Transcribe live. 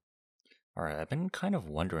All right, I've been kind of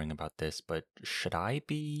wondering about this, but should I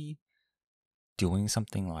be doing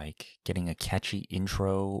something like getting a catchy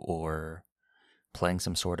intro or playing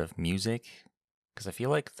some sort of music? Because I feel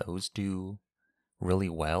like those do really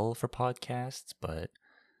well for podcasts, but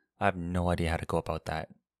I have no idea how to go about that.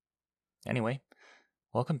 Anyway,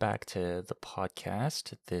 welcome back to the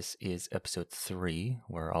podcast. This is episode 3,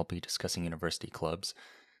 where I'll be discussing university clubs.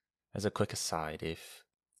 As a quick aside, if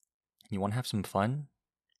you want to have some fun,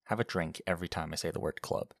 have a drink every time I say the word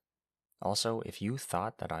club. Also, if you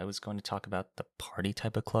thought that I was going to talk about the party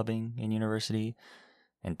type of clubbing in university,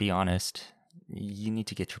 and be honest, you need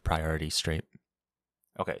to get your priorities straight.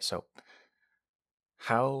 Okay, so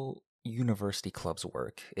how university clubs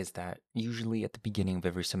work is that usually at the beginning of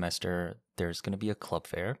every semester, there's going to be a club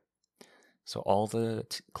fair. So all the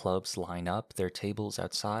clubs line up their tables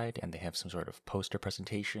outside and they have some sort of poster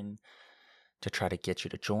presentation to try to get you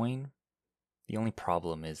to join. The only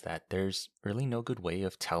problem is that there's really no good way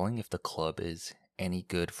of telling if the club is any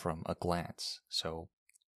good from a glance. So,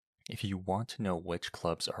 if you want to know which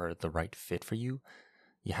clubs are the right fit for you,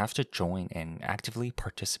 you have to join and actively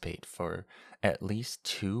participate for at least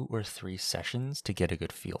 2 or 3 sessions to get a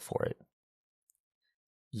good feel for it.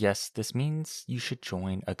 Yes, this means you should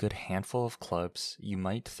join a good handful of clubs you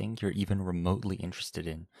might think you're even remotely interested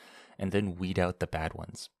in, and then weed out the bad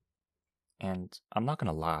ones. And I'm not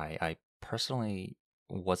gonna lie, I personally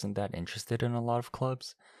wasn't that interested in a lot of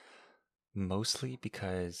clubs, mostly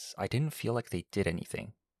because I didn't feel like they did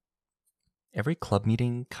anything. Every club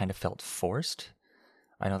meeting kind of felt forced.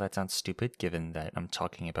 I know that sounds stupid given that I'm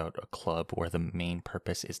talking about a club where the main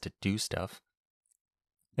purpose is to do stuff.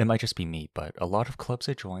 It might just be me, but a lot of clubs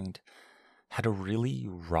I joined had a really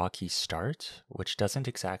rocky start, which doesn't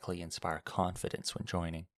exactly inspire confidence when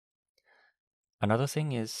joining. Another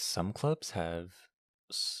thing is some clubs have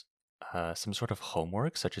some sort of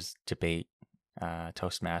homework, such as debate,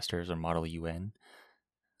 Toastmasters, or Model UN.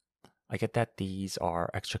 I get that these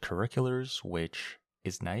are extracurriculars, which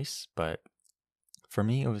is nice, but for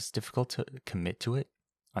me, it was difficult to commit to it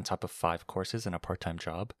on top of 5 courses and a part time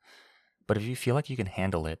job. But if you feel like you can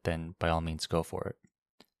handle it, then by all means go for it.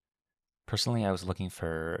 Personally, I was looking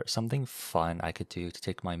for something fun I could do to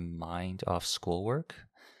take my mind off schoolwork.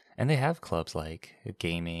 And they have clubs like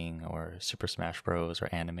gaming or Super Smash Bros. Or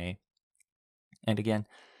anime. And again,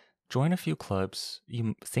 join a few clubs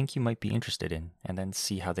you think you might be interested in and then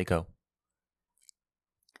see how they go.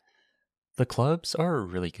 The clubs are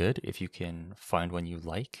really good if you can find one you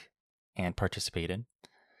like and participate in,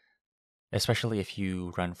 especially if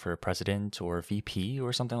you run for president or VP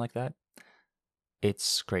or something like that.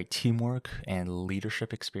 It's great teamwork and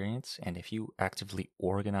leadership experience, and if you actively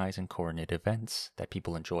organize and coordinate events that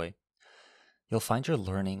people enjoy, you'll find you're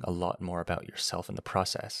learning a lot more about yourself in the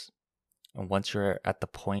process. And once you're at the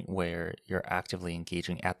point where you're actively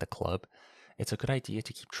engaging at the club, it's a good idea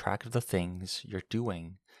to keep track of the things you're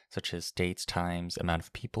doing, such as dates, times, amount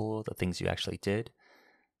of people, the things you actually did,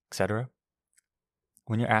 etc.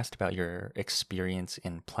 When you're asked about your experience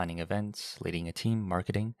in planning events, leading a team,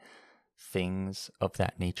 marketing, things of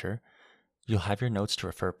that nature, you'll have your notes to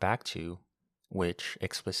refer back to, which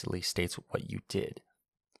explicitly states what you did.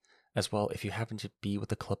 As well, if you happen to be with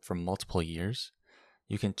the club for multiple years,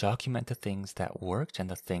 you can document the things that worked and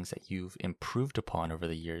the things that you've improved upon over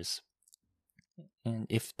the years. And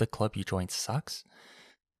if the club you joined sucks,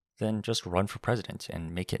 then just run for president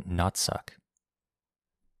and make it not suck.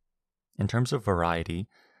 In terms of variety,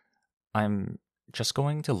 I'm just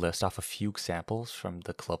going to list off a few examples from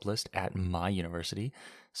the club list at my university.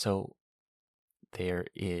 So there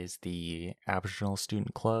is the Aboriginal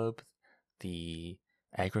Student Club, the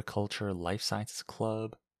Agriculture Life Sciences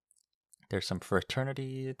Club, there's some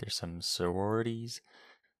fraternity, there's some sororities,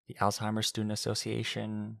 the Alzheimer's Student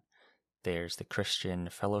Association, there's the Christian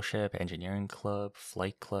Fellowship, Engineering Club,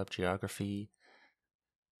 Flight Club, Geography,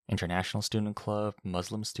 International Student Club,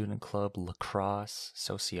 Muslim Student Club, lacrosse,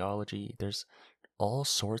 sociology. There's all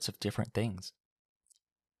sorts of different things.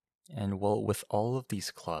 And well, with all of these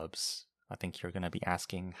clubs, I think you're going to be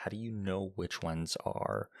asking, how do you know which ones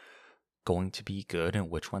are going to be good and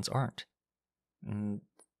which ones aren't? And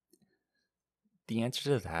the answer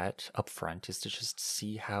to that up front is to just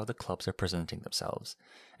see how the clubs are presenting themselves.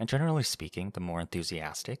 And generally speaking, the more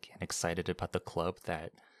enthusiastic and excited about the club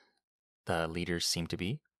that the leaders seem to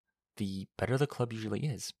be, the better the club usually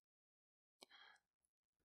is.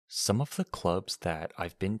 Some of the clubs that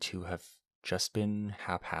I've been to have just been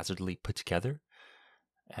haphazardly put together,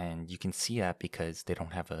 and you can see that because they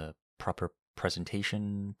don't have a proper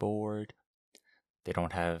presentation board, they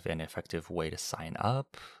don't have an effective way to sign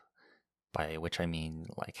up, by which I mean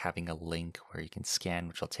like having a link where you can scan,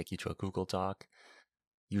 which will take you to a Google Doc.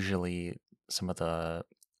 Usually, some of the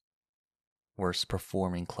worst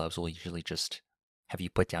performing clubs will usually just have you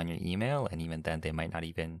put down your email, and even then, they might not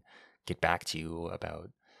even get back to you about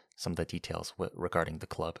some of the details regarding the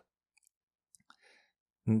club.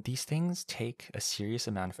 These things take a serious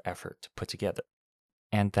amount of effort to put together,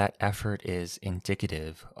 and that effort is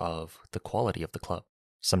indicative of the quality of the club.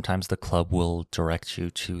 Sometimes the club will direct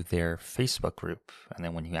you to their Facebook group, and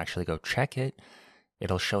then when you actually go check it,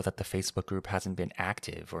 it'll show that the Facebook group hasn't been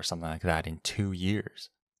active or something like that in 2 years.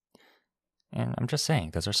 And I'm just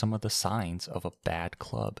saying, those are some of the signs of a bad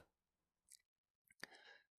club.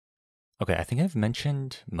 Okay, I think I've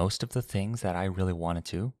mentioned most of the things that I really wanted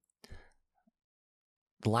to.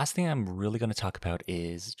 The last thing I'm really going to talk about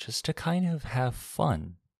is just to kind of have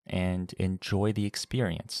fun and enjoy the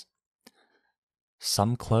experience.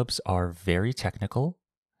 Some clubs are very technical,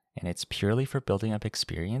 and it's purely for building up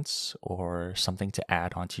experience or something to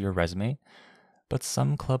add onto your resume, but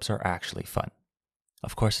some clubs are actually fun.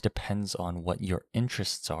 Of course, it depends on what your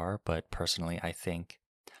interests are, but personally, I think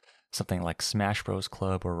something like Smash Bros.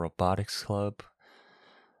 Club or Robotics Club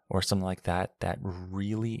or something like that that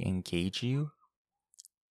really engage you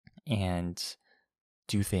and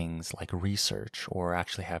do things like research or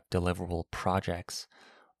actually have deliverable projects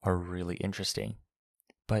are really interesting.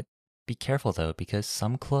 But be careful though, because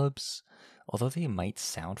some clubs, although they might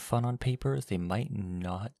sound fun on paper, they might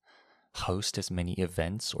not host as many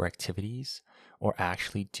events or activities or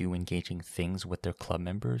actually do engaging things with their club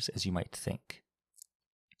members as you might think.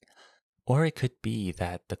 Or it could be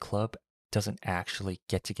that the club doesn't actually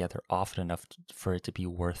get together often enough for it to be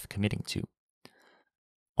worth committing to.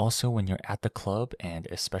 Also, when you're at the club, and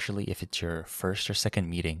especially if it's your first or second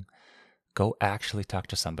meeting, go actually talk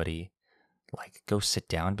to somebody. Like, go sit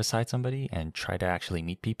down beside somebody and try to actually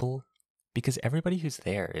meet people, because everybody who's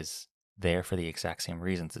there is there for the exact same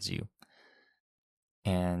reasons as you.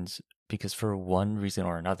 And because for one reason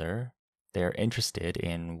or another, they're interested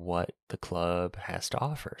in what the club has to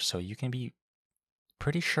offer. So you can be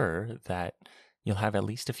pretty sure that you'll have at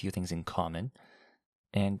least a few things in common.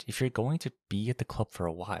 And if you're going to be at the club for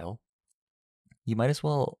a while, you might as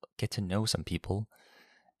well get to know some people.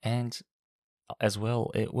 And as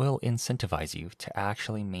well, it will incentivize you to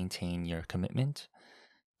actually maintain your commitment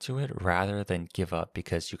to it rather than give up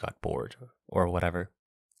because you got bored or whatever.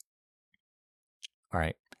 All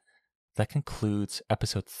right. That concludes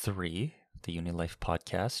episode 3 of the Unilife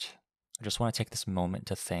podcast. I just want to take this moment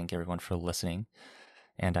to thank everyone for listening.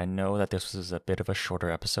 And I know that this was a bit of a shorter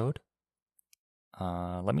episode.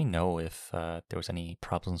 Let me know if there was any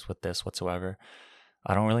problems with this whatsoever.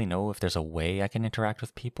 I don't really know if there's a way I can interact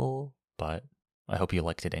with people, but I hope you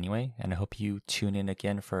liked it anyway, and I hope you tune in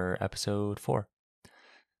again for episode 4.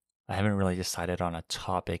 I haven't really decided on a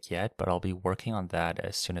topic yet, but I'll be working on that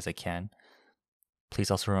as soon as I can.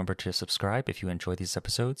 Please also remember to subscribe if you enjoy these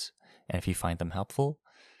episodes and if you find them helpful.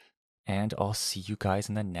 And I'll see you guys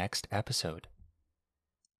in the next episode.